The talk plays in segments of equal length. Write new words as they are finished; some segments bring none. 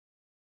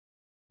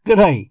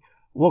G'day,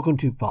 welcome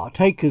to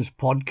Partakers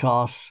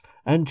Podcasts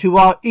and to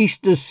our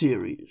Easter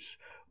series,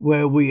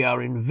 where we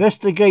are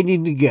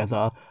investigating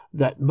together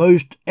that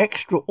most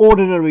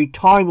extraordinary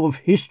time of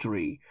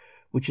history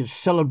which is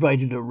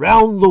celebrated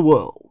around the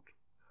world,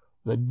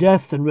 the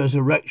death and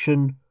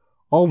resurrection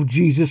of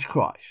Jesus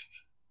Christ.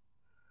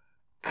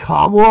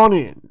 Come on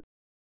in.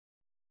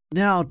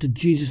 Now to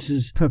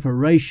Jesus'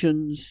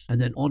 preparations and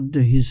then on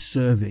to his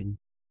serving.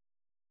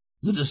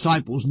 The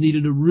disciples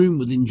needed a room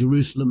within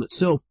Jerusalem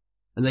itself,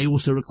 and they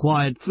also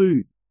required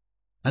food,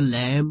 a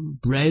lamb,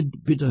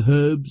 bread, bitter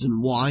herbs,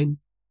 and wine.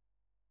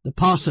 The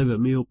Passover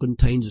meal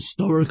contains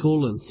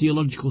historical and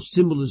theological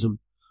symbolism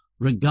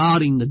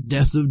regarding the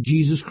death of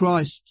Jesus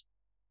Christ.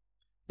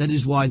 That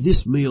is why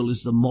this meal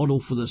is the model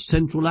for the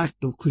central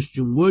act of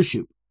Christian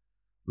worship,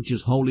 which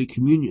is Holy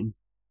Communion.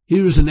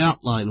 Here is an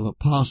outline of a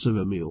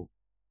Passover meal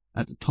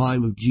at the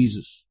time of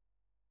Jesus,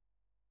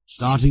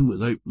 starting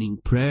with opening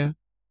prayer,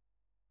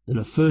 then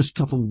a first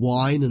cup of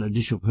wine and a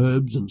dish of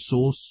herbs and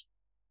sauce.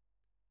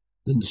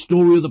 Then the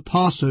story of the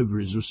Passover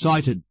is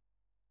recited,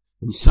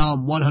 and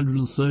Psalm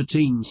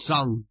 113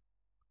 sung.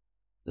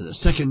 Then a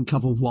second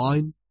cup of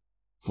wine,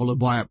 followed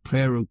by a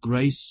prayer of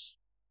grace.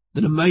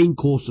 Then a main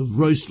course of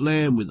roast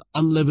lamb with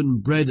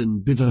unleavened bread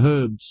and bitter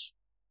herbs,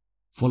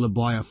 followed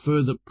by a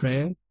further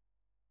prayer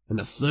and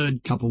a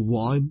third cup of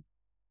wine.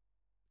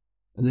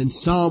 And then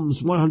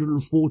Psalms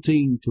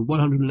 114 to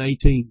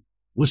 118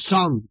 were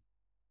sung,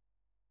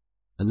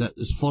 and that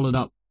is followed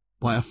up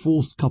by a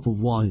fourth cup of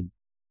wine.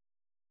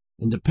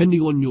 And depending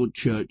on your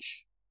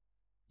church,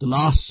 the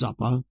Last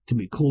Supper can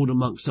be called,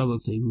 amongst other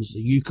things, the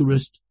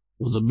Eucharist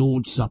or the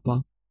Lord's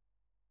Supper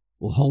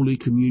or Holy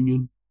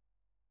Communion.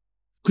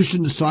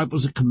 Christian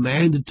disciples are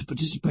commanded to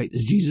participate,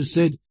 as Jesus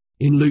said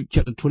in Luke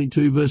chapter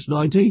 22 verse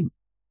 19.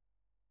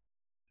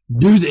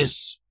 Do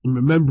this in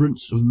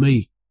remembrance of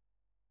me.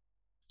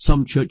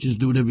 Some churches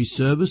do it every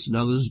service and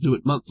others do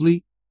it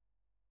monthly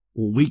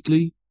or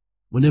weekly.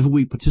 Whenever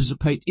we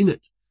participate in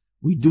it,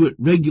 we do it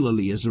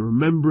regularly as a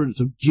remembrance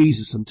of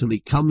Jesus until he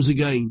comes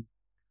again.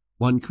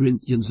 1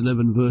 Corinthians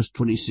 11 verse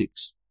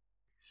 26.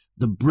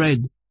 The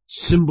bread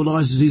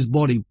symbolizes his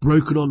body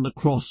broken on the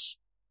cross,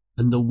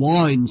 and the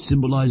wine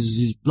symbolizes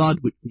his blood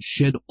which was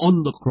shed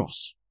on the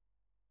cross.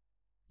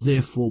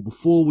 Therefore,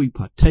 before we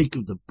partake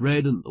of the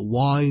bread and the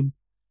wine,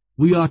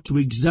 we are to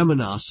examine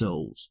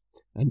ourselves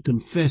and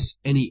confess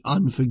any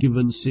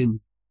unforgiven sin.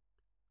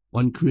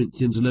 1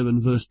 Corinthians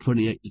 11 verse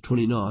 28 to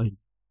 29.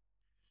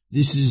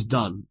 This is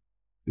done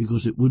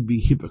because it would be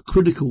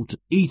hypocritical to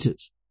eat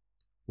it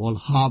while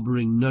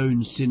harbouring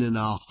known sin in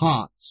our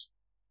hearts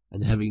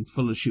and having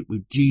fellowship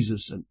with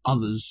Jesus and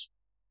others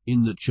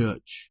in the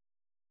church.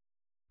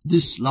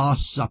 This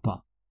Last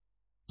Supper,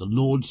 the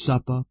Lord's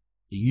Supper,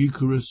 the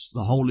Eucharist,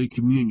 the Holy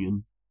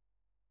Communion,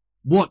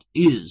 what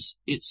is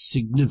its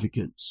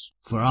significance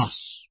for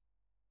us?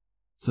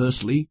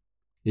 Firstly,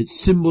 it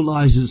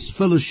symbolises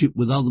fellowship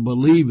with other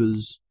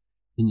believers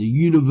in the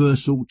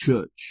universal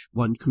church,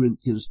 1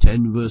 Corinthians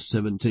 10 verse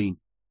 17.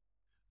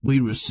 We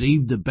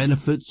receive the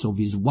benefits of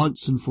his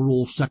once and for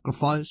all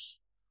sacrifice,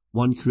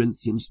 1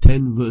 Corinthians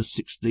 10 verse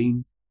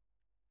 16.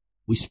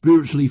 We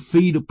spiritually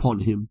feed upon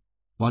him,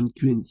 1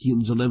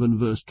 Corinthians 11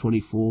 verse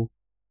 24.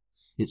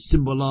 It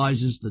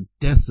symbolises the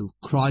death of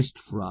Christ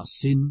for our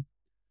sin,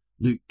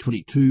 Luke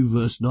 22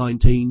 verse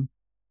 19.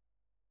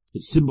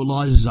 It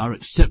symbolises our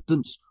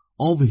acceptance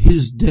of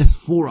his death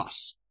for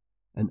us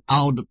and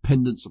our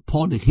dependence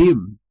upon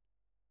him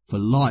for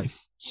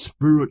life,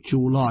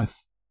 spiritual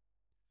life.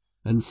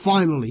 And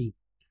finally,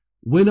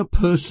 when a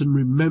person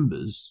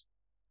remembers,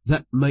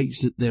 that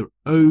makes it their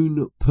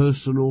own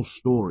personal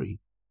story.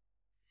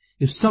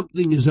 If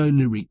something is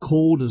only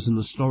recalled as an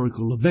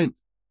historical event,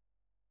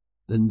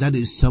 then that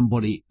is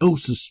somebody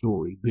else's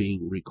story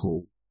being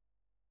recalled.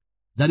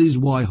 That is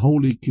why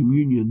Holy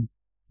Communion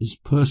is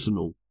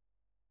personal.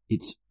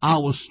 It's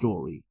our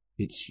story.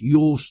 It's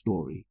your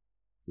story.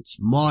 It's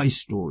my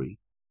story.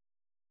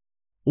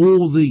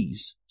 All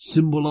these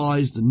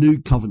symbolize the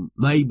new covenant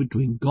made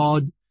between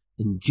God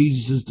and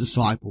Jesus'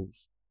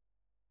 disciples.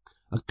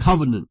 A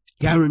covenant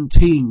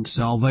guaranteeing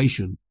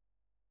salvation.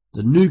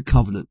 The new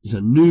covenant is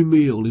a new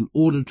meal in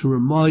order to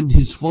remind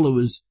his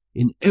followers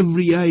in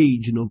every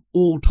age and of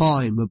all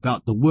time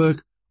about the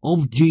work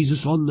of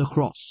Jesus on the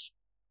cross.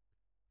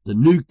 The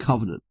new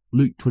covenant,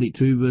 Luke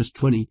 22 verse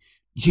 20,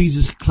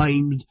 Jesus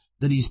claimed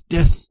that his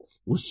death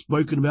was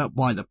spoken about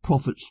by the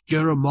prophets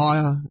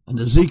Jeremiah and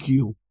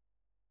Ezekiel.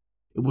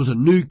 It was a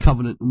new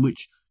covenant in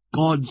which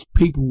God's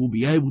people will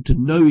be able to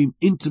know him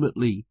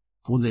intimately,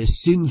 for their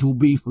sins will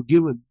be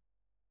forgiven.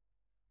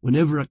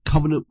 Whenever a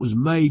covenant was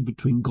made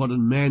between God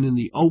and man in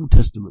the Old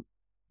Testament,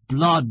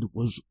 blood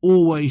was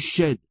always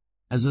shed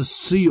as a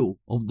seal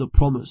of the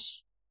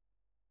promise.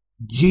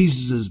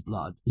 Jesus'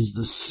 blood is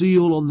the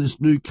seal on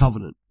this new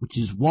covenant, which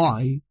is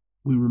why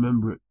we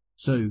remember it.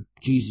 So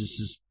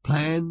Jesus'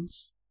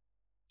 plans,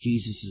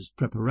 Jesus'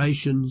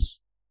 preparations,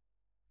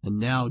 and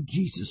now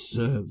Jesus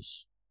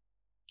serves.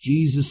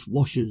 Jesus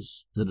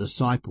washes the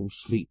disciples'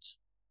 feet.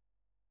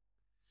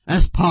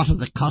 As part of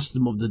the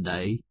custom of the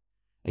day,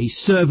 A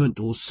servant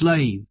or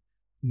slave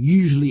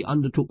usually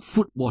undertook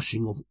foot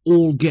washing of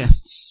all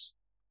guests.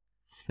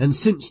 And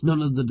since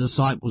none of the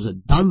disciples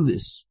had done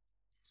this,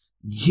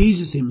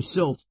 Jesus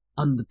himself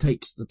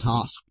undertakes the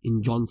task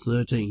in John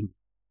 13.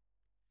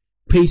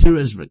 Peter,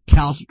 as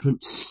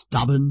recalcitrant,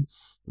 stubborn,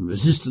 and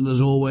resistant as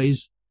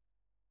always,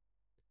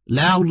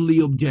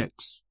 loudly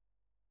objects.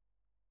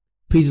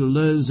 Peter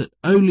learns that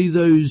only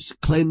those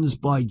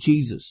cleansed by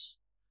Jesus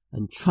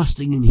and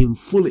trusting in him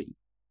fully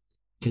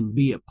can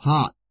be a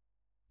part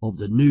of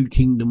the new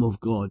kingdom of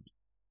God.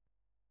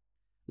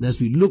 And as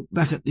we look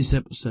back at this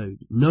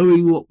episode,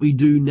 knowing what we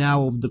do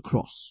now of the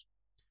cross,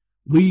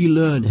 we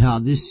learn how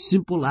this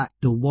simple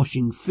act of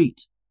washing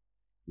feet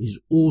is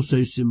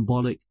also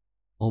symbolic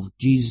of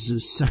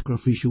Jesus'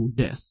 sacrificial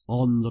death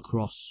on the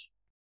cross.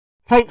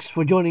 Thanks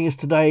for joining us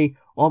today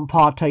on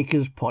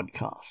Partakers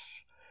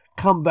Podcast.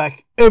 Come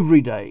back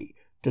every day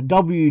to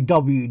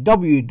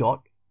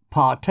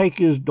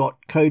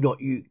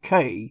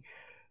www.partakers.co.uk,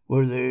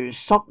 where there is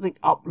something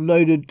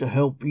uploaded to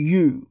help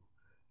you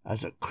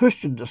as a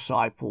Christian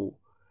disciple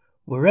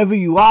wherever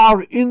you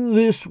are in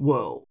this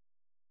world.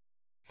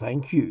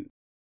 Thank you.